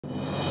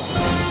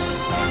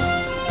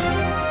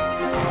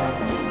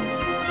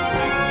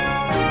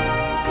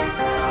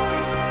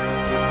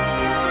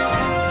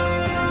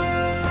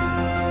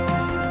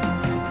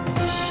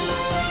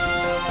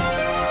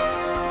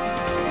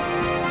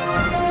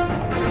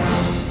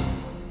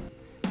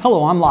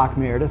Hello, I'm Locke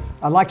Meredith.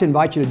 I'd like to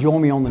invite you to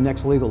join me on the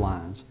next Legal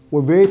Lines.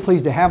 We're very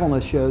pleased to have on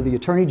this show the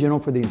Attorney General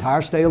for the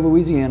entire state of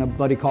Louisiana,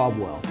 Buddy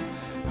Caldwell.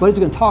 Buddy's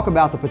going to talk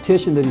about the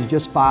petition that he's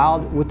just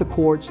filed with the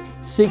courts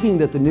seeking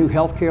that the new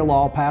health care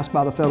law passed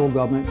by the federal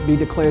government be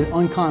declared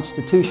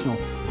unconstitutional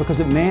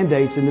because it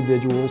mandates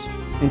individuals,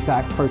 in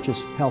fact,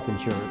 purchase health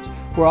insurance.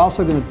 We're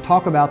also going to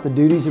talk about the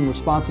duties and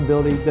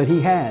responsibility that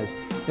he has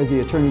as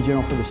the Attorney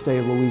General for the state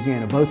of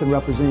Louisiana, both in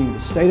representing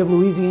the state of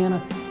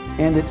Louisiana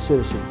and its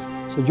citizens.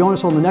 So join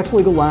us on the next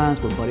Legal Lines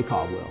with Buddy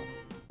Caldwell.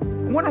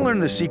 Want to learn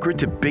the secret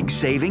to big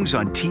savings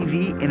on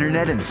TV,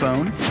 internet, and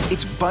phone?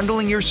 It's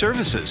bundling your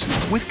services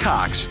with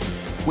Cox.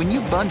 When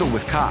you bundle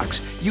with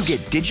Cox, you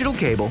get digital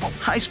cable,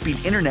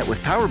 high-speed internet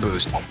with Power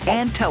Boost,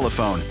 and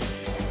telephone,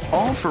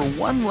 all for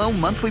one low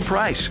monthly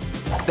price.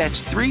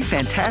 That's 3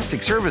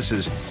 fantastic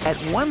services at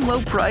one low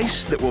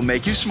price that will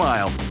make you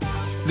smile.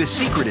 The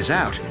secret is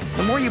out.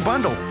 The more you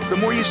bundle, the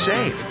more you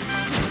save.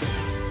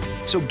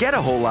 So get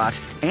a whole lot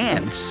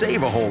and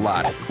save a whole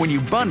lot when you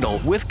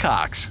bundle with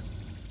Cox.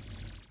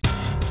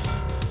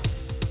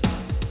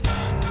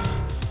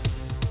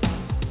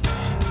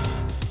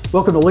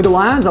 Welcome to Legal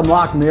Lines. I'm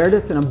Locke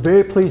Meredith, and I'm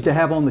very pleased to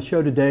have on the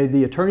show today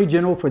the Attorney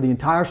General for the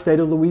entire state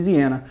of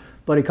Louisiana,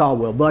 Buddy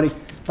Caldwell. Buddy,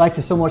 thank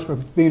you so much for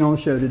being on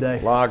the show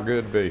today. Locke,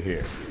 good to be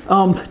here.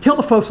 Tell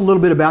the folks a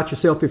little bit about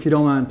yourself, if you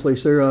don't mind,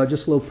 please, sir.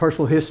 Just a little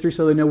personal history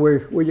so they know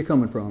where you're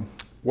coming from.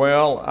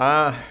 Well,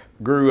 I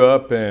grew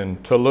up in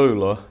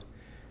Tallulah,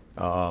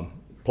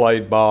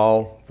 played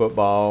ball,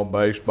 football,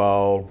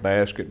 baseball,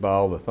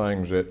 basketball, the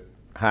things that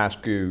high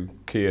school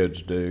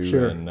kids do.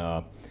 Sure.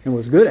 And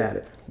was good at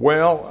it.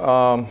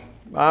 Well,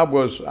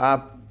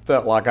 I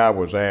felt like I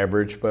was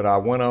average, but I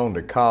went on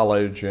to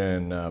college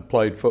and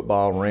played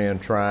football, ran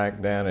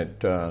track down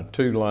at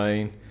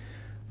Tulane.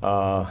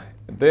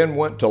 Then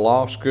went to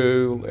law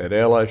school at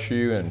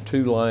LSU in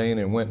Tulane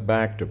and went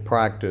back to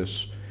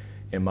practice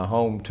in my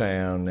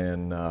hometown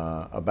in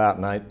about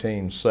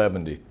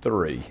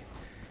 1973.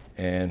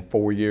 And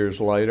 4 years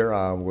later,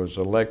 I was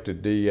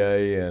elected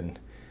DA and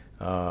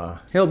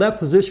held that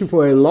position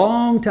for a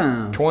long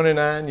time.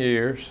 29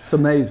 years. It's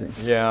amazing.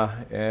 Yeah,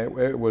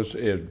 it was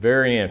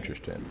very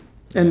interesting.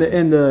 And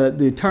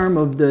the term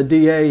of the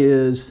DA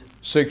is?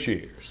 6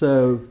 years.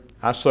 So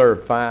I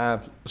served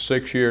 5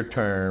 6-year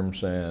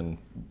terms, and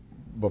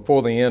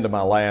before the end of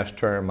my last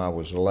term, I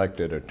was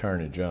elected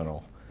Attorney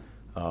General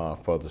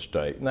for the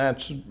state. And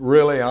that's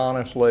really,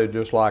 honestly,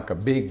 just like a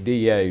big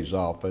DA's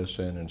office.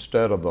 And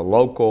instead of the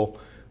local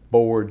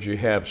boards, you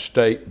have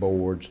state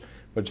boards.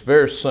 But it's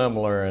very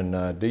similar,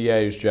 and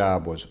DA's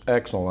job was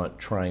excellent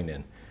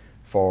training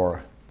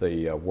for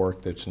the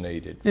work that's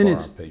needed for our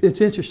people.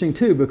 It's interesting,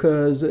 too,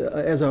 because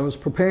as I was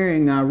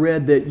preparing, I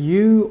read that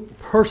you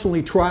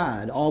personally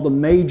tried all the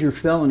major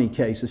felony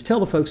cases. Tell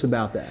the folks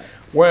about that.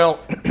 Well,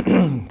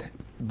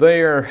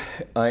 there,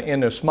 in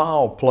the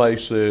small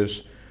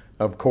places,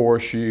 of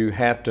course, you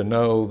have to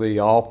know the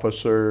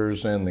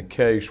officers and the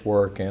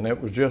casework, and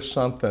it was just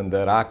something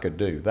that I could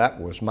do. That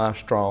was my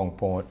strong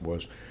point,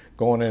 was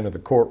going into the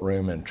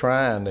courtroom and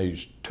trying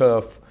these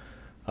tough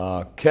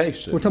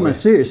cases. We're talking about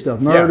serious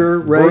stuff, murder,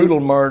 rape. Brutal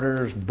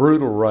murders,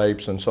 brutal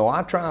rapes, and so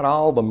I tried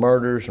all the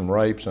murders and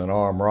rapes and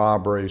armed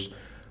robberies.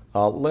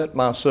 Let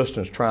my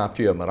assistants try a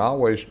few of them, but I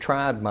always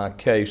tried my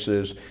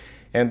cases,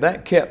 and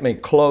that kept me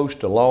close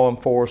to law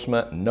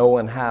enforcement,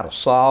 knowing how to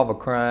solve a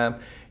crime.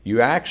 You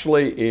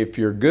actually, if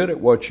you're good at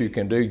what you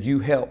can do, you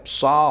help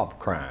solve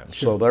crimes.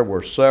 Sure. So there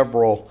were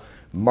several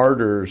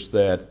murders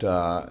that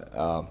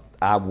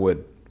I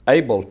would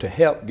able to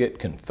help get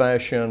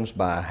confessions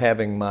by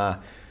having my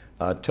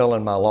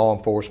telling my law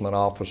enforcement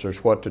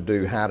officers what to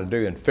do, how to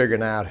do, and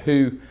figuring out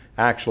who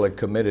actually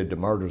committed the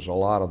murders. A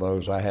lot of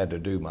those I had to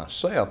do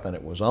myself, and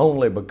it was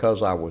only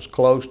because I was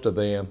close to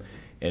them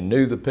and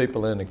knew the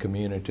people in the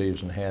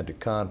communities and had the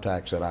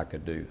contacts that I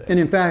could do that. And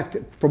in fact,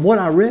 from what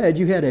I read,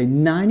 you had a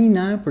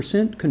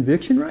 99%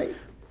 conviction rate?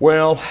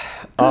 Well,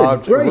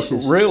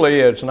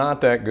 really, it's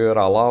not that good.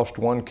 I lost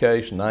one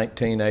case in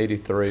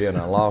 1983, and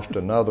I lost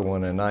another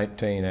one in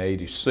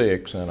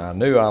 1986, and I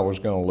knew I was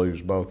going to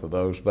lose both of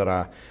those, but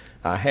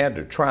I had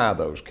to try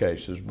those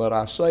cases. But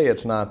I say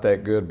it's not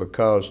that good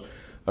because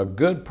a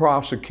good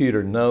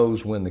prosecutor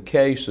knows when the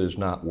case is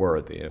not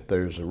worthy. If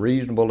there's a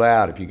reasonable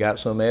doubt, if you got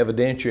some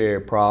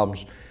evidentiary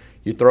problems,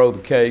 you throw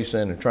the case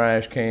in a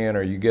trash can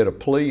or you get a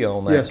plea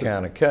on that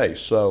kind of case.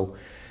 So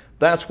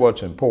that's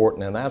what's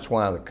important, and that's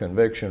why the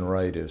conviction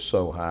rate is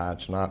so high.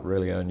 It's not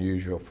really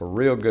unusual. For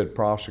real good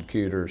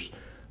prosecutors,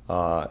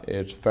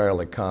 it's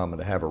fairly common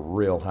to have a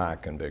real high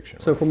conviction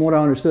rate. So from what I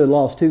understood,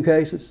 lost 2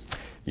 cases?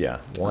 Yeah,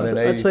 one in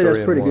 83 I'd say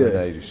that's pretty and one good.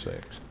 in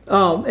 86.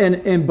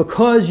 And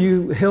because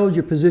you held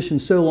your position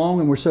so long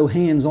and were so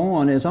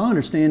hands-on, as I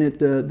understand it,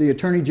 the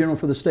Attorney General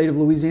for the state of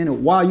Louisiana,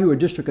 while you were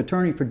District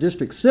Attorney for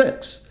District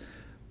 6,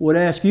 would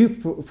ask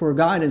you for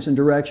guidance and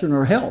direction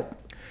or help.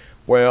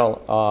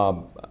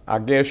 Well, I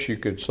guess you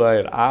could say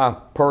it. I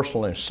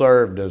personally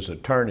served as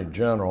Attorney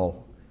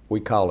General. We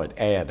call it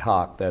ad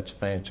hoc. That's a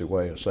fancy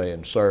way of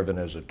saying serving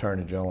as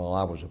Attorney General.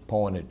 I was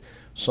appointed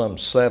some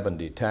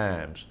 70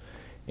 times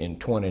in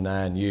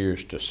 29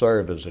 years to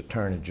serve as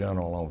Attorney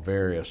General on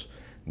various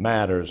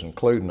matters,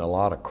 including a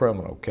lot of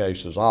criminal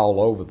cases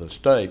all over the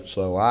state.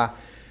 So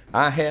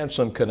I had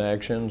some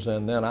connections,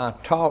 and then I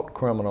taught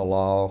criminal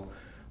law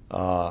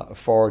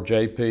for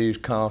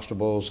JPs,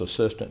 constables,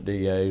 assistant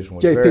DAs.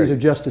 JPs are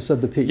Justice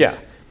of the Peace. Yeah,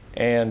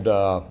 and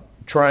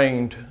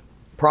trained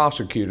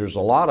prosecutors,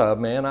 a lot of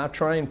them, and I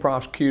trained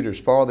prosecutors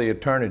for the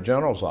Attorney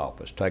General's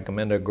office, take them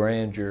into a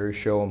grand jury,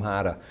 show them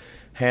how to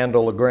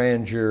handle a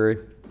grand jury,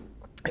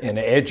 and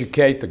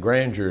educate the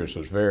grand jurors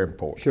is very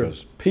important. Sure.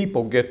 Because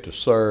people get to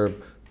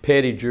serve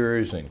petty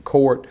juries in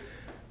court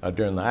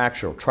during the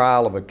actual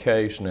trial of a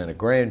case, and in a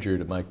grand jury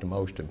to make the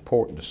most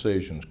important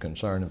decisions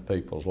concerning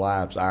people's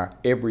lives. Our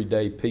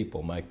everyday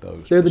people make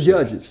those They're decisions. the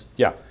judges.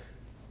 Yeah,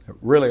 they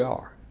really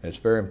are. It's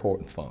a very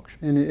important function.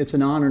 And it's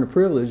an honor and a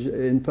privilege,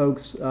 and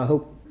folks, I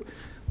hope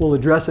will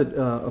address it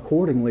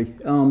accordingly.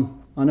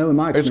 I know in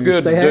my experience, it's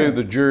good to do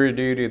the jury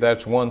duty.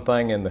 That's one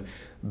thing, and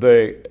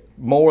the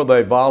more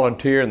they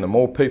volunteer and the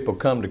more people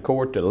come to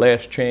court, the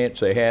less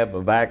chance they have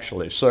of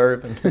actually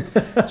serving.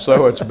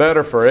 So it's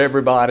better for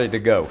everybody to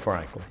go,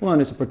 frankly. Well,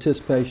 and it's a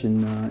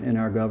participation in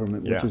our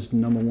government, which Yeah. is the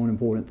number one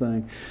important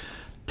thing.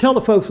 Tell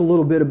the folks a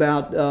little bit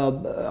about,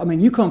 I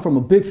mean, you come from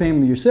a big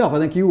family yourself. I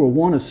think you were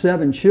one of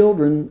 7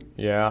 children.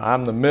 Yeah,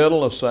 I'm the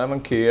middle of 7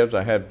 kids.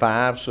 I had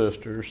 5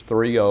 sisters,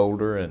 3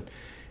 older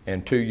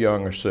and 2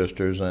 younger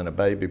sisters, and a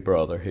baby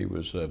brother. He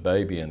was a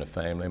baby in the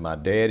family. My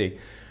daddy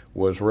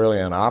was really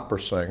an opera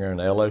singer, an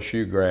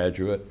LSU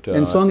graduate.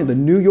 And sung at the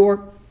New York?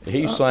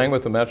 He sang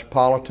with the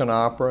Metropolitan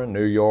Opera in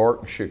New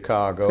York and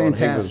Chicago.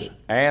 Fantastic. And he was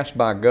asked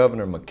by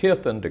Governor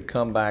McKithen to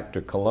come back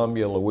to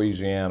Columbia,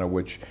 Louisiana,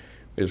 which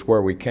is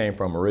where we came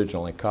from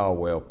originally,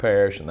 Caldwell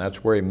Parish, and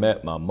that's where he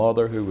met my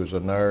mother, who was a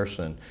nurse,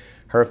 and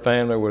her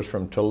family was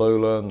from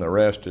Tallulah, and the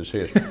rest is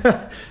history.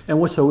 And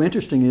what's so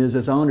interesting is,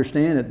 as I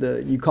understand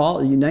it,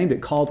 you named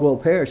it Caldwell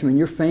Parish. I mean,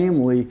 your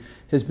family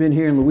has been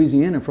here in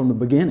Louisiana from the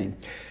beginning.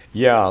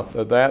 Yeah,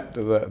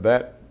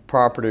 that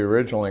property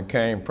originally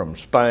came from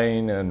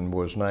Spain and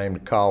was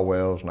named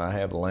Caldwell's, and I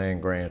have the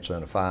land grants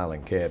in a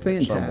filing cabinet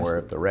Fantastic. somewhere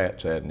if the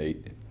rats hadn't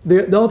eaten it.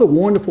 The other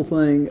wonderful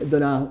thing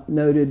that I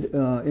noted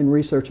in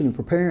researching and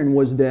preparing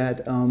was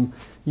that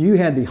you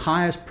had the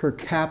highest per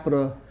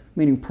capita,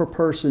 meaning per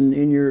person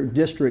in your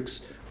district's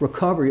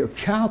recovery of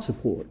child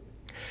support.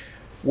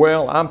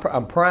 Well,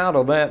 I'm proud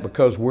of that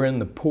because we're in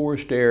the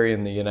poorest area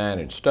in the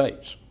United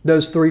States.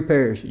 Those 3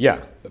 parishes. Yeah,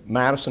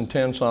 Madison,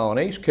 Tensas, and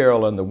East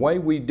Carolina. The way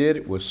we did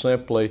it was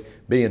simply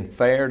being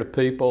fair to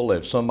people.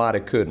 If somebody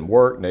couldn't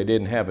work and they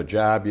didn't have a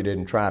job, you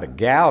didn't try to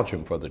gouge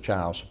them for the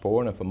child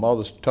support. And if a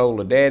mother told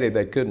a daddy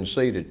they couldn't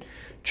see the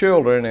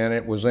children and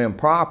it was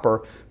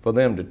improper for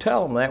them to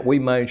tell them that, we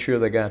made sure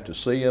they got to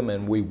see them,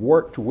 and we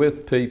worked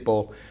with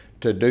people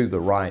to do the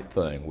right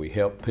thing. We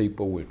helped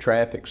people with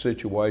traffic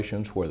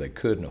situations where they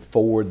couldn't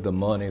afford the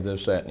money,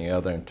 this, that, and the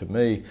other. And to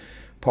me,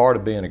 part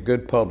of being a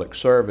good public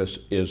service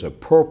is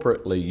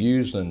appropriately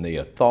using the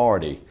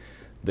authority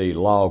the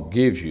law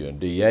gives you. And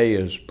DA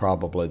is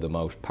probably the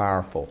most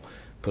powerful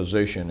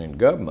position in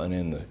government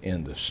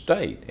in the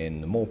state.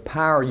 And the more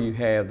power you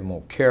have, the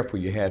more careful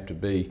you have to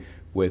be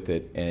with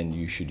it, and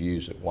you should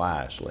use it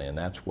wisely. And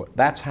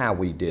that's how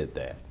we did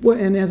that. Well,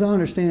 and as I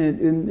understand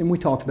it, and we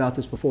talked about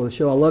this before the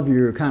show, I love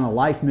your kind of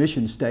life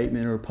mission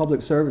statement or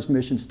public service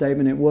mission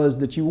statement. It was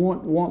that you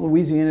want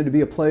Louisiana to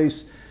be a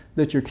place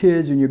that your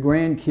kids and your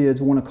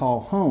grandkids want to call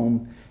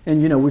home.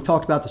 And you know, we've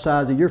talked about the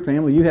size of your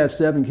family. You had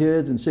 7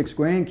 kids and 6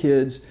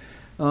 grandkids,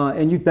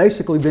 and you've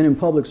basically been in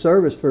public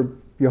service for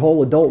your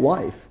whole adult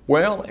life.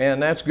 Well,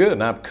 and that's good.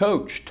 And I've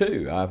coached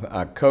too.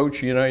 I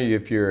coach, you know,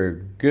 if you're a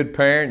good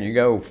parent, you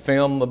go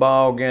film the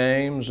ball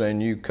games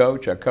and you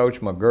coach. I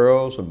coach my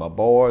girls and my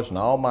boys, and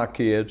all my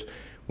kids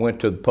went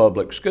to the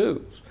public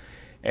schools.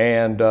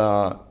 And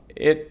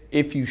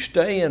if you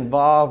stay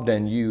involved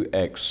and you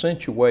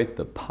accentuate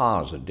the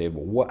positive,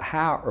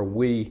 how are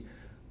we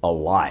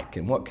alike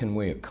and what can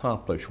we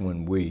accomplish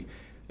when we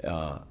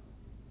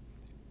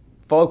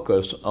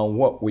focus on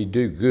what we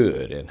do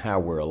good and how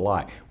we're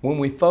alike. When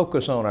we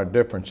focus on our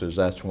differences,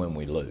 that's when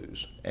we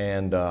lose.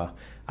 And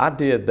I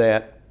did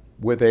that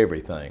with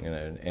everything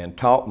and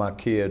taught my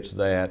kids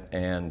that,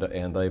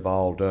 and they've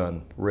all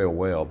done real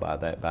well by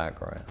that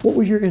background. What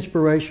was your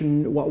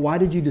inspiration? Why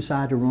did you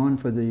decide to run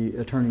for the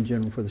Attorney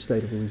General for the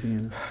state of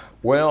Louisiana?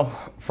 Well,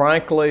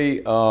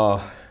 frankly,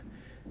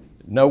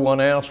 no one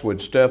else would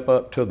step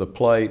up to the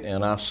plate,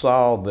 and I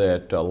saw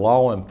that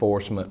law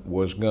enforcement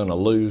was going to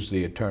lose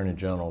the Attorney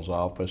General's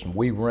office, and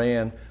we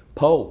ran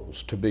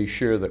polls to be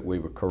sure that we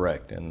were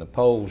correct. And the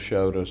polls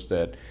showed us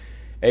that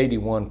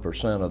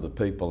 81% of the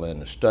people in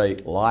the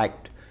state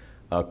liked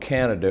a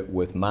candidate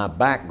with my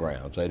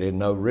backgrounds. They didn't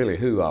know really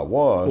who I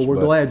was. Well,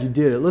 we're glad you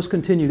did it. Let's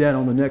continue that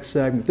on the next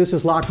segment. This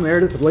is Locke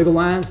Meredith with Legal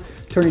Lines,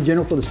 Attorney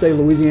General for the state of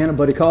Louisiana,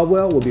 Buddy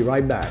Caldwell. We'll be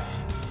right back.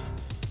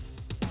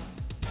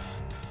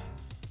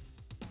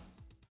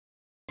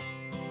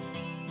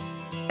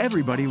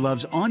 Everybody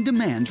loves On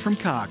Demand from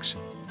Cox.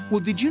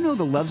 Well, did you know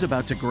the love's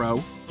about to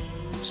grow?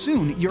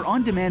 Soon, your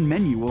on-demand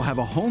menu will have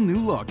a whole new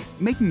look,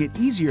 making it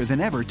easier than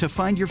ever to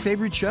find your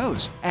favorite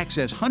shows,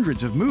 access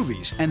hundreds of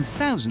movies, and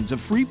thousands of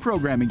free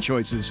programming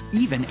choices,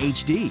 even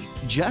HD.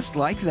 Just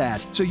like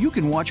that, so you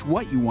can watch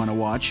what you want to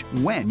watch,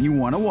 when you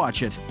want to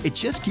watch it. It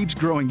just keeps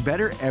growing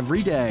better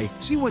every day.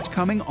 See what's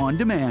coming on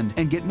demand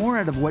and get more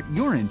out of what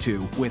you're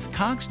into with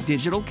Cox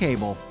Digital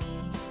Cable.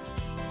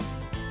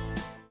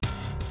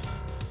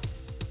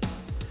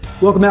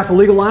 Welcome back to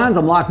Legal Lines.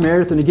 I'm Locke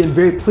Meredith, and again,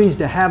 very pleased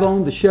to have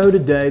on the show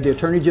today the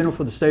Attorney General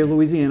for the State of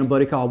Louisiana,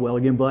 Buddy Caldwell.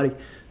 Again, Buddy,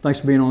 thanks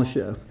for being on the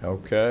show.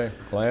 Okay,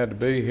 glad to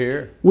be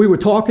here. We were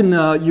talking,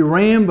 you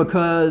ran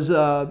because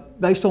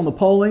based on the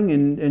polling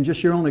and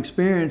just your own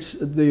experience,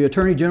 the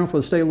Attorney General for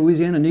the State of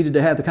Louisiana needed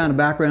to have the kind of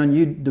background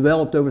you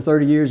developed over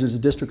 30 years as a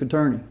district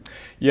attorney.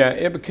 Yeah,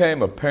 it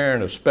became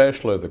apparent,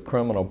 especially the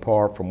criminal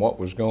part from what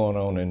was going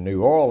on in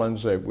New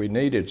Orleans, that we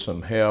needed some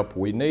help.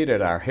 We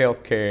needed our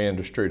healthcare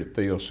industry to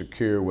feel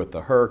secure with the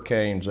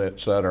hurricanes, et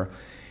cetera,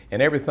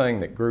 and everything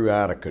that grew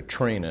out of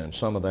Katrina and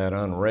some of that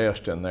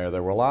unrest in there.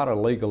 There were a lot of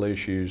legal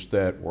issues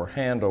that were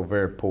handled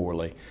very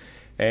poorly,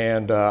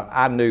 and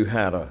I knew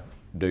how to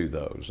do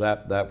those.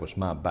 That was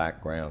my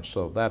background,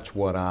 so that's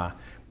what I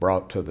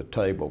brought to the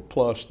table,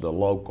 plus the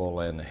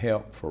local and the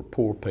help for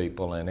poor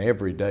people and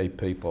everyday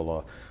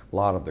people. A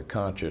lot of the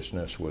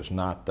consciousness was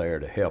not there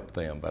to help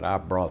them, but I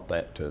brought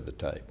that to the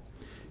table.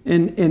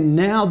 And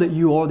now that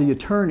you are the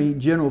Attorney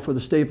General for the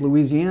State of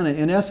Louisiana,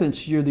 in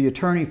essence, you're the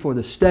attorney for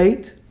the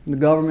state, the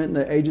government,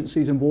 the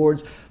agencies and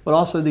boards, but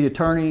also the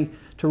attorney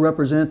to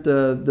represent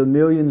the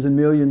millions and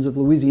millions of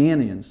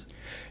Louisianians.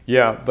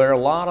 Yeah, there are a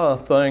lot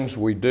of things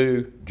we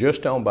do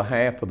just on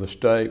behalf of the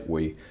state.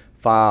 We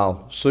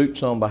file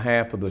suits on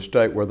behalf of the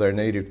state where they're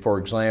needed, for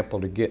example,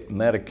 to get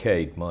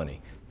Medicaid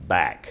money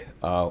back.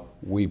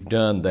 We've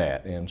done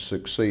that and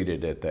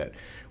succeeded at that.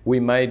 We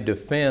may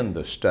defend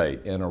the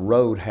state in a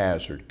road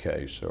hazard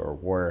case or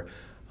where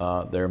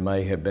there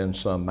may have been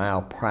some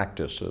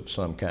malpractice of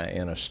some kind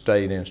in a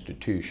state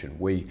institution.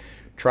 We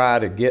try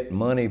to get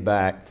money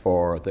back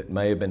that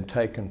may have been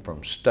taken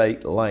from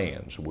state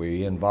lands.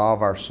 We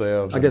involve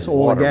ourselves in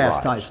oil and gas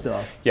rights. type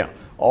stuff. Yeah,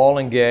 oil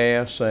and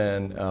gas,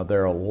 and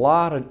there are a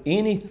lot of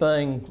any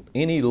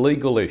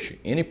legal issue,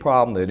 any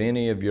problem that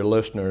any of your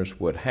listeners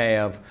would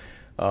have,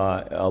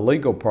 a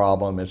legal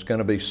problem, it's going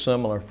to be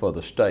similar for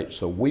the state.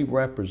 So we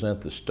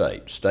represent the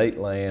state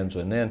lands,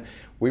 and then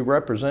we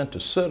represent the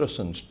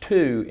citizens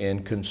too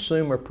in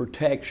consumer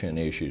protection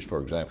issues,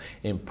 for example,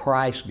 in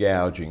price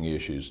gouging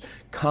issues,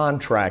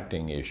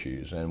 contracting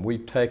issues, and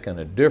we've taken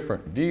a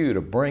different view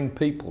to bring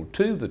people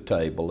to the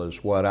table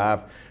is what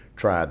I've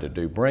tried to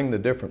do. Bring the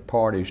different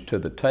parties to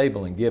the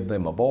table and give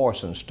them a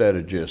voice instead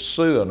of just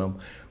suing them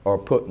or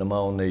putting them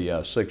on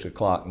the 6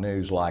 o'clock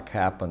news like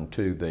happened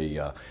to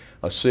the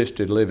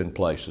assisted living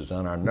places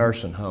and our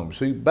nursing homes,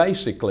 who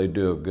basically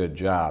do a good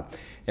job.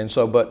 And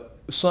so, but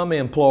some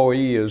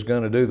employee is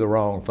going to do the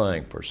wrong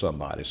thing for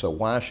somebody, so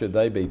why should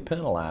they be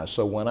penalized?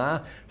 So when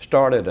I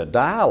started a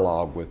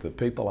dialogue with the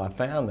people, I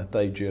found that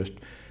they just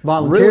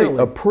really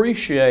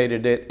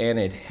appreciated it, and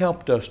it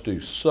helped us do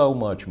so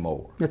much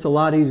more. It's a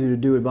lot easier to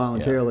do it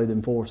voluntarily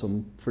than force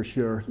them, for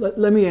sure.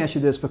 Let me ask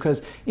you this,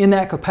 because in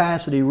that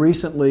capacity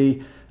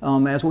recently,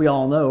 as we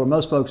all know, or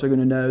most folks are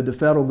going to know, the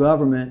federal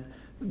government,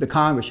 the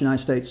Congress,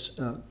 United States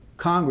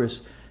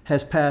Congress,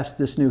 has passed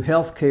this new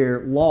health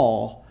care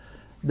law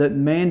that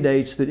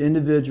mandates that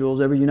individuals,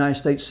 every United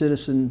States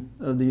citizen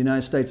of the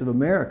United States of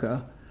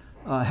America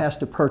has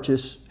to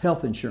purchase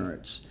health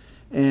insurance.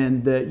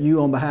 And that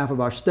you, on behalf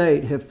of our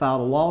state, have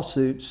filed a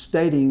lawsuit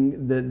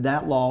stating that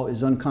that law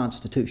is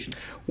unconstitutional.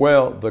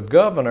 Well, the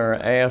governor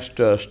asked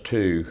us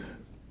to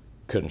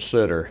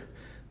consider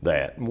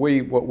that.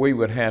 What we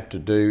would have to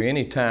do,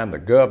 anytime the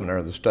governor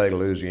of the state of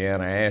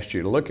Louisiana asked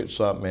you to look at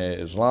something,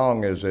 as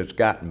long as it's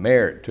got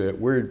merit to it,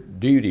 we're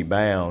duty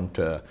bound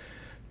to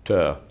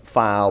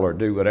file or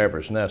do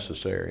whatever's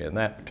necessary. In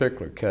that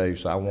particular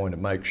case, I wanted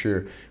to make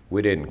sure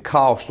we didn't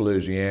cost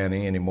Louisiana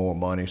any more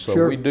money,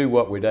 so we do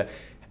what we do.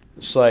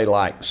 Say,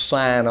 like,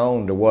 sign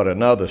on to what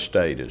another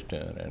state is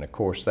doing, and of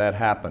course that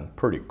happened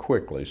pretty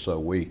quickly, so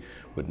we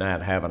would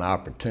not have an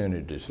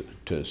opportunity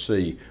to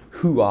see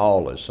who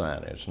all is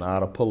signing. It's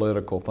not a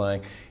political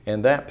thing,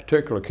 and that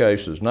particular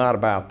case is not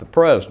about the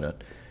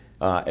president,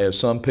 as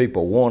some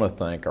people want to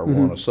think or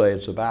want to say.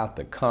 It's about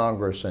the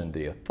Congress and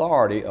the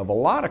authority of a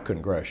lot of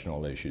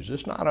congressional issues.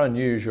 It's not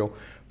unusual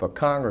for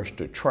Congress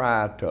to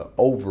try to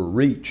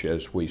overreach,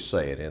 as we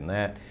say it. In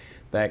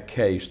that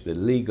case, the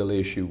legal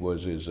issue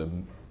was, is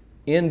an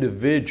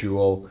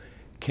individual,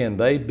 can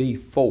they be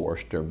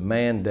forced or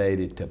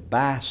mandated to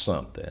buy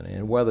something?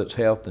 And whether it's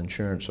health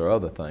insurance or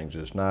other things,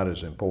 it's not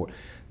as important.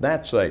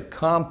 That's a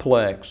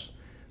complex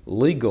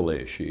legal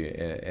issue,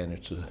 and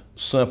it's a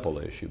simple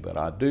issue, but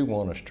I do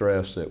want to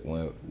stress that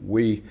when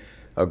we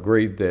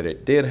agreed that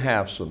it did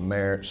have some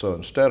merit, so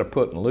instead of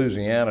putting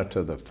Louisiana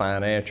to the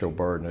financial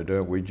burden of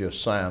doing it, we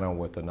just sign on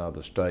with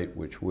another state,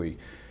 which we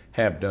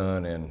have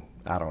done, and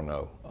I don't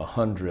know,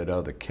 100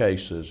 other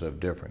cases of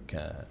different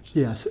kinds.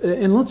 Yes,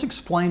 and let's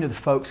explain to the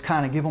folks,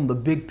 kind of give them the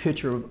big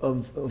picture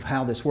of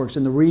how this works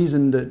and the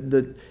reason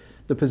that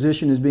the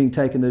position is being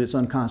taken that it's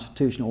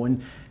unconstitutional.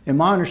 And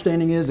my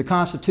understanding is the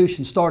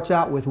Constitution starts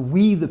out with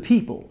we the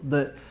people,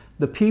 that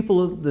the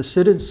people, the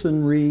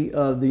citizenry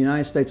of the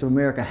United States of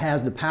America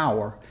has the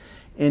power,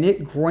 and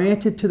it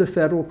granted to the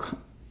federal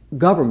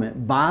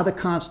government by the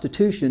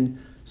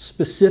Constitution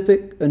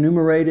specific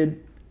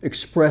enumerated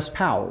express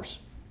powers.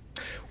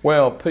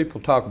 Well,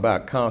 people talk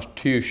about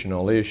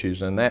constitutional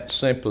issues, and that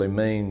simply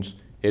means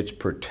it's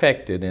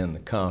protected in the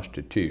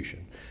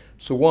Constitution.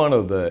 So one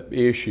of the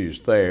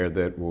issues there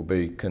that will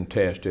be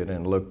contested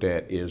and looked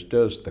at is,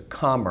 does the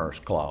Commerce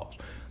Clause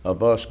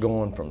of us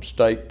going from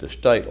state to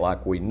state,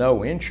 like we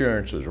know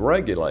insurance is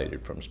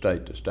regulated from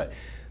state to state.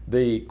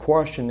 The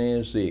question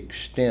is the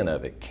extent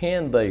of it.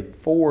 Can they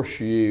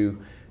force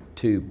you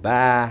to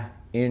buy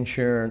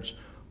insurance,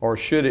 or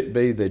should it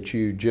be that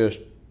you just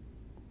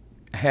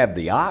have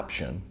the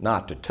option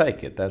not to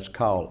take it? That's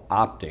called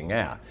opting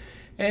out.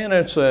 And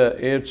it's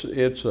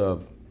a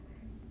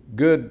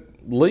good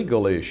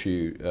legal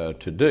issue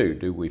to do.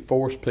 Do we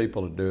force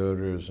people to do it,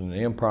 or is it an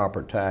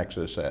improper tax,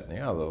 this, that, and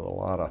the other? There's a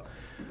lot of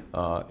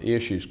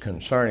issues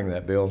concerning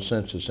that bill, and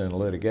since it's in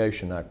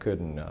litigation, I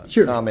couldn't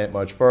comment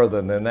much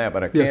further than that,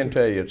 but I can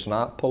tell you it's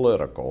not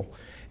political,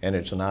 and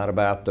it's not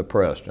about the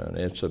president.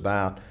 It's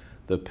about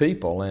the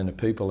people, and the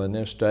people in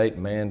this state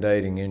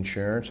mandating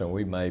insurance, and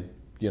we may,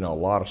 a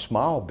lot of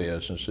small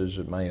businesses,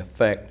 it may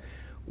affect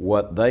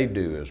what they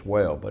do as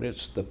well, but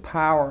it's the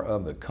power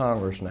of the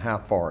Congress and how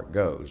far it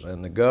goes.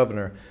 And the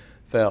governor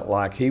felt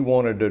like he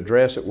wanted to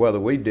address it whether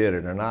we did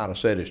it or not. I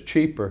said it's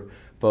cheaper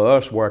for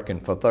us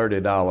working for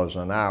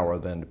 $30 an hour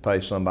than to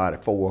pay somebody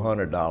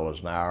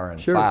 $400 an hour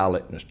and file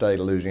it in the state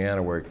of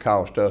Louisiana where it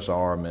cost us an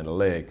arm and a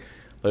leg.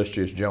 Let's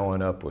just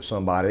join up with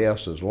somebody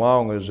else as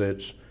long as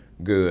it's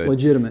good,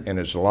 legitimate, and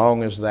as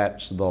long as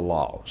that's the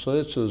law. So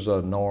this is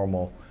a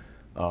normal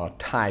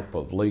type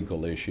of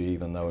legal issue,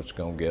 even though it's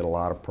going to get a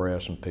lot of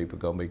press and people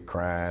are going to be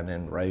crying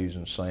and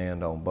raising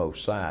sand on both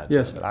sides.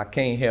 Yes. But I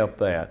can't help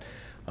that.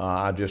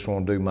 I just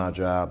want to do my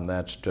job, and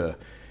that's to,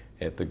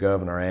 if the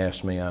governor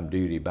asks me, I'm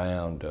duty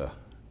bound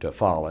to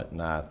follow it, and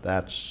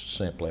that's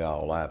simply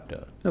all I've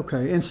done.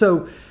 Okay, and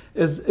so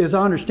as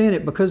I understand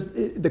it, because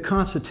the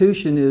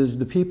Constitution is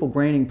the people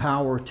granting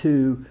power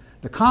to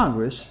the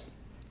Congress,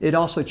 it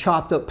also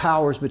chopped up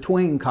powers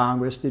between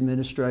Congress, the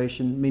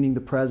administration, meaning the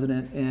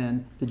president,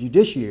 and the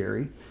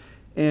judiciary.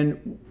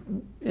 And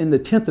in the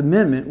 10th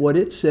Amendment, what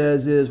it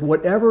says is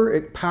whatever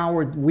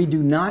power we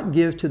do not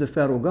give to the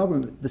federal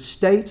government, the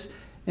states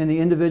and the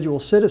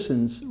individual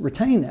citizens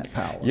retain that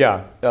power.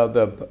 Yeah,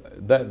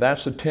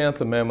 that's the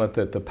 10th Amendment,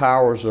 that the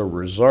powers are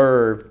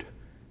reserved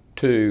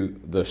to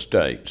the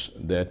states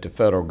that the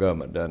federal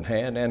government doesn't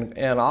have.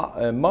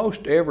 And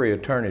most every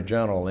attorney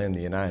general in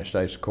the United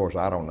States, of course,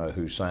 I don't know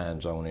who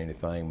signs on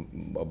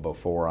anything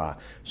before I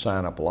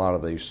sign up. A lot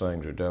of these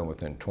things are done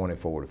within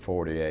 24 to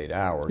 48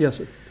 hours. Yes,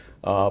 sir.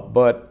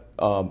 But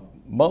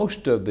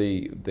most of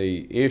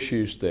the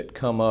issues that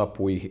come up,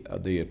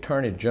 the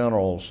attorney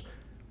generals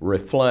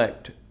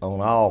reflect on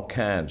all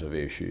kinds of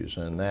issues,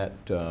 and that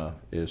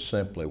is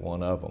simply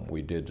one of them.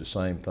 We did the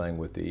same thing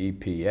with the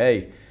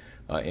EPA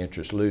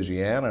interest.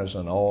 Louisiana is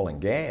an oil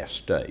and gas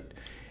state,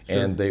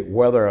 and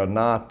whether or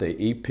not the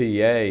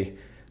EPA,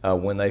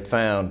 when they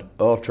found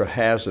ultra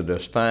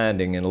hazardous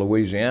finding in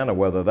Louisiana,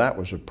 whether that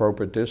was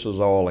appropriate. This is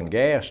oil and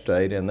gas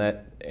state,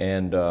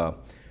 and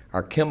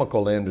our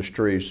chemical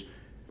industries,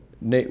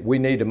 we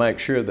need to make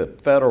sure that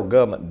the federal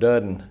government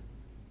doesn't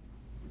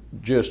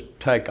just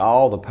take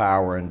all the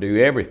power and do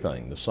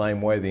everything. The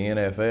same way the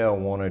NFL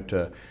wanted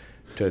to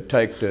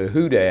take the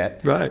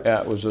Houdat. Right.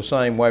 It was the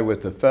same way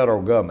with the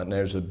federal government.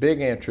 There's a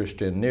big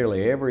interest in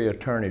nearly every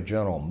attorney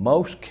general.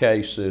 Most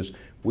cases,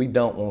 we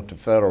don't want the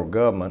federal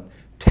government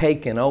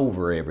taking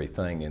over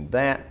everything, and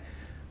that,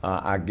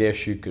 I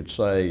guess you could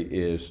say,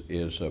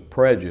 is a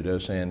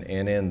prejudice. And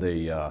in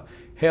the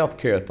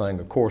healthcare thing,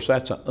 of course,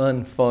 that's an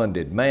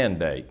unfunded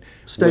mandate.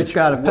 States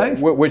got to pay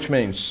for it. Which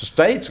means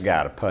states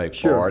got to pay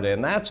for it,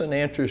 and that's an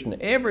interest, and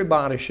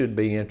everybody should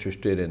be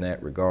interested in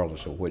that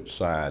regardless of which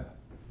side.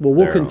 Well,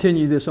 we'll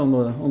continue this on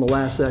the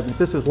last segment.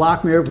 This is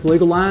Locke Meredith with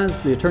Legal Lines,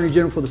 the Attorney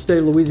General for the State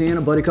of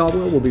Louisiana, Buddy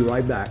Caldwell. We'll be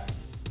right back.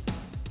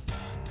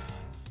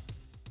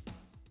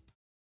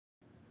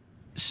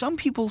 Some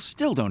people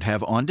still don't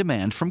have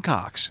on-demand from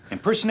Cox.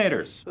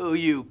 Impersonators. Who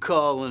you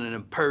calling an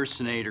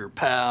impersonator,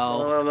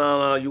 pal?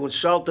 No. You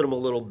insulted him a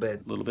little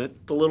bit. A little bit?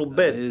 A little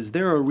bit. Is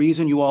there a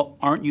reason you all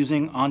aren't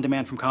using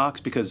on-demand from Cox?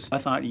 Because I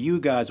thought you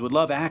guys would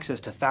love access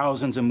to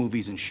thousands of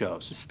movies and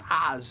shows.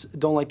 Stars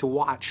don't like to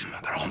watch.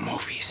 They're all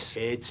movies.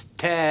 It's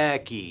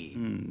tacky.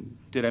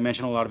 Did I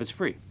mention a lot of it's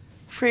free?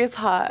 Free is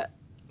hot.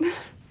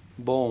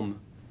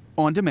 Boom.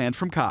 On-demand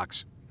from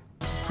Cox.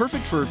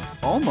 Perfect for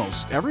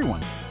almost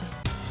everyone.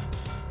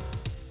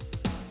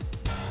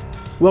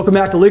 Welcome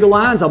back to Legal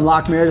Lines. I'm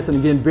Locke Meredith, and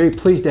again, very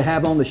pleased to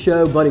have on the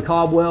show Buddy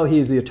Caldwell. He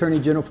is the Attorney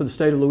General for the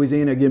state of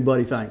Louisiana. Again,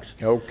 Buddy, thanks.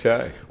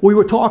 Okay. We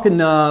were talking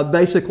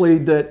basically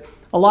that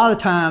a lot of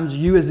times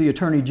you as the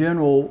Attorney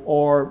General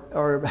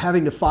are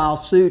having to file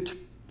suit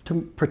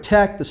to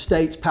protect the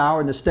state's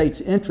power and the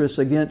state's interests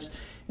against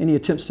any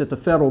attempts that the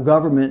federal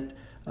government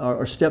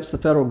or steps the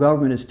federal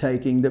government is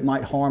taking that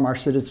might harm our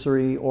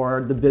citizenry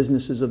or the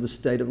businesses of the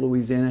state of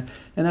Louisiana.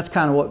 And that's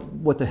kind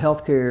of what the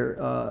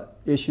healthcare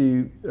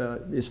issue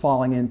is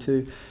falling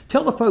into.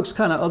 Tell the folks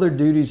kind of other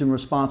duties and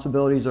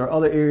responsibilities or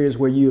other areas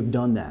where you have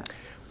done that.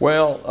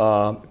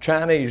 Well,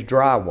 Chinese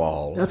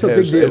drywall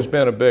has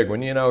been a big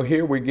one. You know,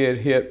 here we get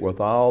hit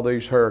with all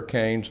these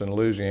hurricanes in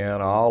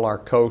Louisiana, all our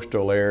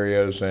coastal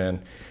areas, and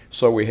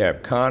so we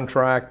have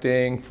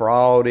contracting,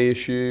 fraud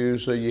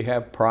issues, you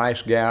have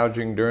price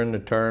gouging during the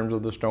terms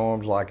of the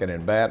storms, like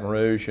in Baton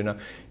Rouge, you know, you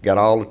got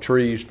all the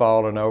trees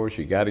falling over,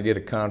 so you got to get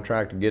a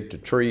contract to get the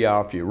tree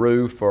off your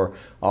roof or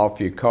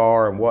off your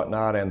car and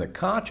whatnot. And the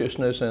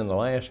consciousness in the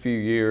last few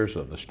years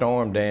of the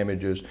storm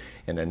damages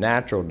and the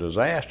natural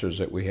disasters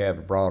that we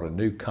have brought a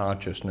new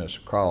consciousness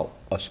across,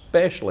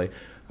 especially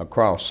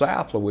across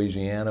South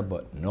Louisiana,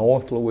 but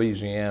North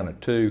Louisiana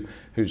too,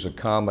 who's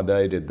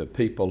accommodated the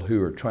people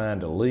who are trying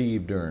to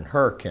leave during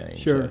hurricanes,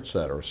 sure, et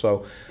cetera.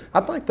 So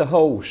I think the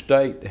whole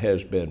state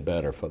has been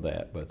better for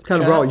that. But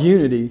kind of brought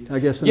unity, I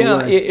guess, in a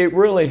way. Yeah, it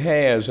really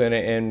has,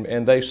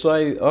 and they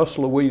say us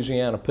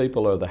Louisiana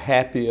people are the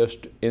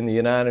happiest in the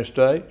United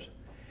States,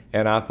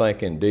 and I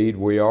think indeed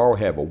we are.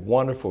 We have a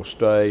wonderful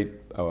state,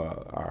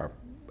 our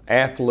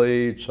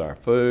athletes, our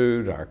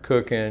food, our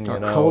cooking, our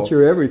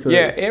culture, everything.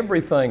 Yeah,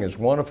 everything is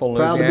wonderful in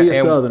Proud Louisiana. to be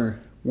a Southerner.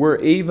 We're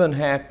even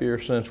happier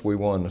since we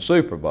won the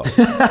Super Bowl.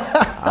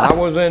 I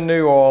was in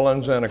New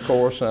Orleans, and of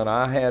course, and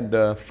I had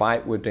to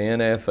fight with the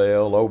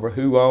NFL over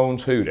who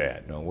owns who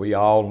that. Now, we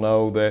all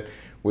know that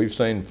we've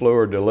seen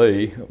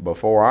fleur-de-lis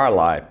before our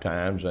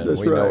lifetimes, and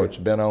we know it's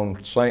been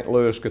on St.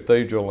 Louis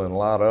Cathedral and a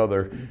lot of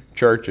other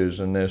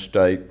churches in this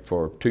state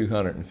for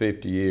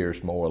 250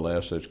 years, more or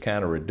less. It's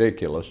kind of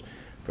ridiculous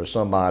for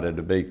somebody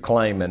to be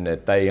claiming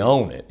that they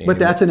own it. But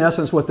that's in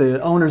essence what the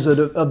owners of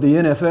the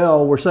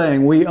NFL were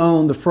saying. We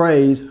own the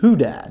phrase "who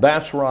dat."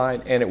 That's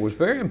right, and it was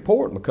very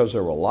important because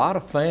there were a lot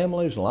of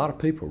families, a lot of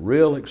people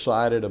real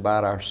excited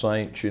about our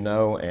Saints, you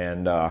know,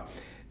 and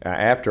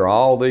after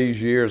all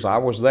these years, I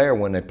was there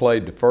when they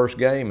played the first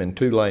game in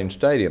Tulane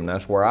Stadium.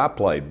 That's where I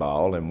played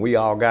ball, and we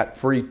all got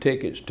free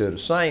tickets to the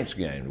Saints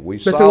game.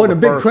 But there wasn't a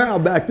big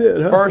crowd back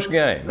then, huh? First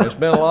game. It's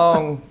been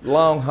a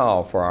long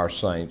haul for our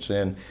Saints.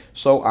 And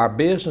so our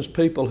business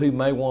people who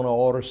may want to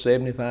order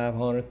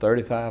 7,500,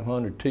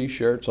 3,500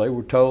 T-shirts, they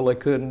were told they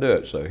couldn't do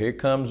it. So here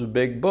comes the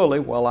big bully.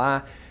 Well,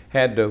 I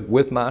had to,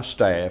 with my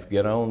staff,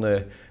 get on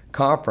the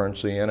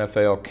conference, the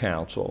NFL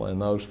Council,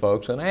 and those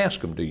folks, and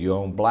ask them, do you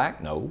own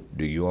black? No.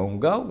 Do you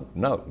own gold?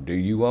 No. Do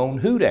you own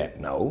who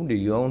dat? No. Do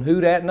you own who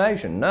dat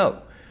nation?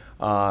 No.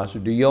 So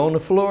do you own the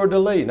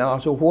fleur-de-lis? No.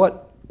 So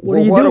what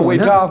are we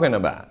talking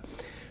about?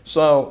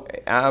 So,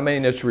 I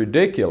mean, it's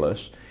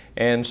ridiculous.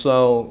 And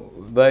so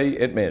they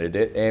admitted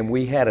it, and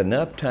we had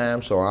enough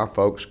time so our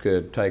folks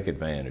could take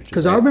advantage of it.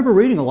 Because I remember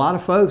reading a lot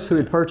of folks who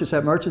had purchased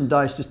that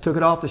merchandise just took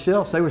it off the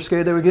shelves. They were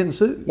scared they were getting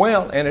sued.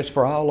 Well, and it's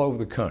for all over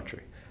the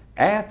country.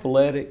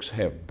 Athletics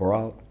have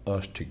brought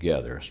us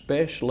together,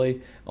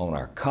 especially on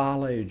our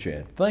college,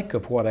 and think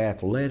of what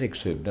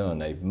athletics have done.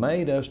 They've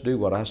made us do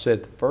what I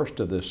said the first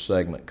of this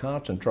segment,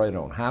 concentrate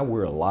on how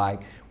we're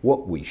alike,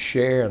 what we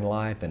share in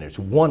life, and it's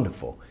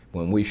wonderful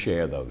when we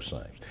share those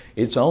things.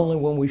 It's only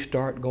when we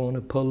start going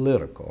to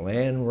political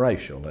and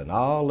racial and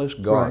all this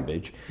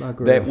garbage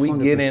that we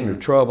get into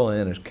trouble,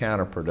 and it's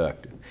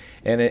counterproductive.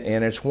 And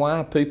it's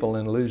why people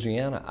in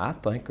Louisiana, I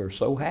think, are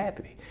so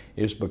happy.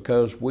 It's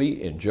because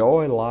we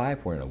enjoy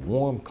life, we're in a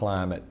warm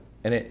climate,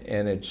 and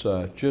it's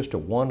just a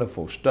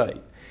wonderful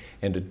state.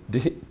 And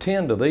to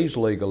tend to these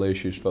legal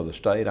issues for the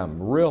state,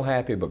 I'm real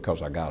happy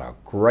because I got a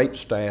great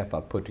staff I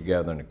put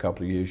together in a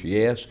couple of years.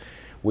 Yes,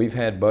 we've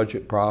had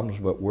budget problems,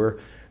 but we're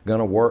going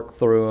to work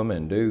through them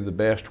and do the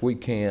best we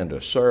can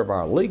to serve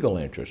our legal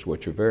interests,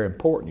 which are very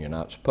important. You're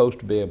not supposed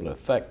to be able to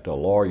affect a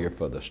lawyer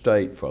for the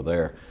state for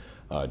their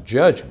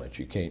judgment.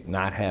 You can't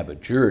not have a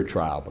jury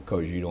trial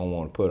because you don't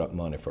want to put up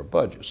money for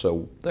budget.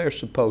 So they're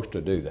supposed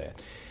to do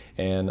that.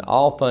 And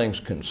all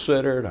things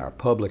considered, our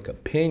public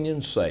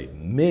opinion save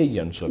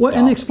millions of dollars.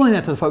 And explain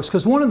that to the folks,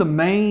 because one of the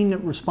main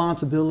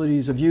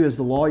responsibilities of you as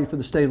the lawyer for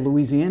the state of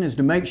Louisiana is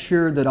to make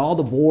sure that all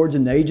the boards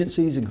and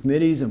agencies and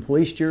committees and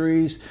police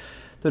juries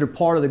that are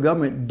part of the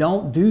government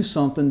don't do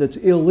something that's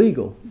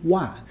illegal.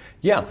 Why?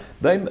 Yeah,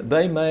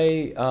 they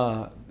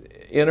may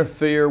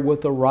interfere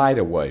with the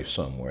right-of-way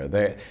somewhere.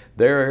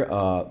 There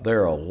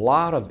are a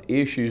lot of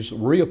issues,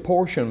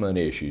 reapportionment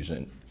issues,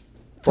 and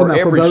for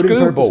every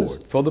school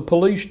board, for the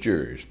police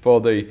juries,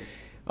 for the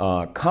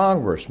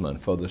congressmen,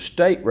 for the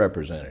state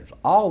representatives.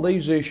 All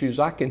these issues,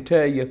 I can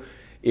tell you,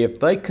 if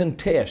they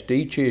contest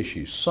each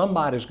issue,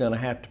 somebody's going to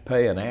have to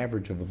pay an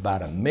average of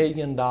about $1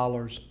 million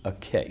a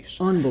case.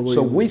 Unbelievable.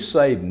 So we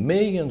save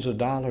millions of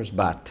dollars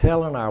by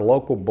telling our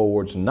local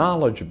boards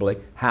knowledgeably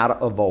how to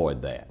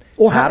avoid that.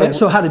 Or how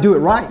to do it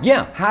right.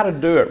 Yeah, how to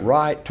do it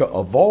right to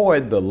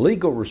avoid the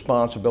legal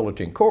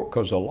responsibility in court,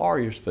 because the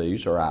lawyer's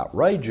fees are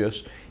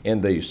outrageous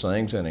in these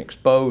things and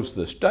expose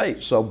the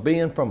state. So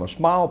being from a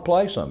small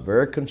place, I'm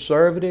very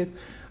conservative.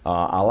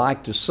 I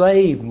like to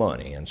save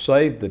money and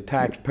save the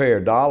taxpayer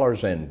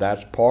dollars, and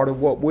that's part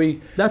of what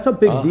we That's a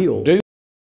big deal. do